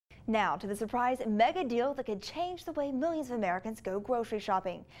Now to the surprise mega deal that could change the way millions of Americans go grocery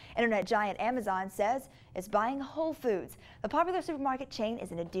shopping. Internet giant Amazon says it's buying Whole Foods. The popular supermarket chain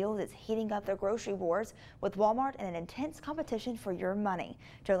is in a deal that's heating up their grocery wars with Walmart in an intense competition for your money.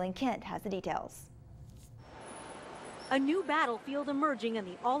 Jolene Kent has the details. A new battlefield emerging in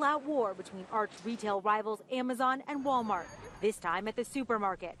the all-out war between arch retail rivals Amazon and Walmart. This time at the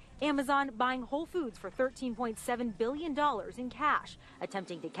supermarket, Amazon buying Whole Foods for $13.7 billion in cash,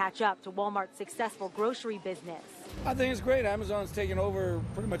 attempting to catch up to Walmart's successful grocery business. I think it's great. Amazon's taking over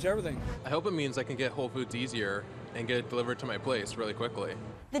pretty much everything. I hope it means I can get Whole Foods easier and get it delivered to my place really quickly.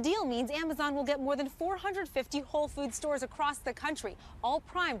 The deal means Amazon will get more than 450 Whole Foods stores across the country, all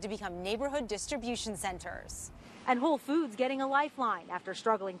primed to become neighborhood distribution centers. And Whole Foods getting a lifeline after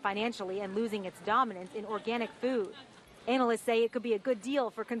struggling financially and losing its dominance in organic food. Analysts say it could be a good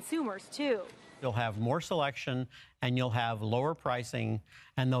deal for consumers, too. You'll have more selection and you'll have lower pricing,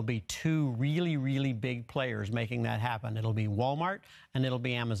 and there'll be two really big players making that happen. It'll be Walmart and it'll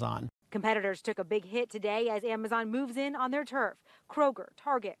be Amazon. Competitors took a big hit today as Amazon moves in on their turf. Kroger,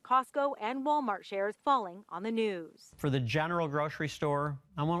 Target, Costco, and Walmart shares falling on the news. For the general grocery store,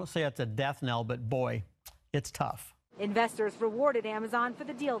 I won't say it's a death knell, but boy, it's tough. Investors rewarded Amazon for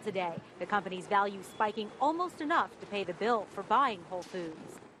the deal today, the company's value spiking almost enough to pay the bill for buying Whole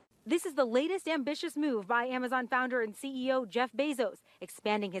Foods. This is the latest ambitious move by Amazon founder and CEO Jeff Bezos,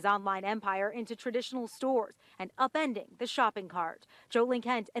 expanding his online empire into traditional stores and upending the shopping cart. Jolene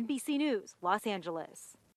Kent, NBC News, Los Angeles.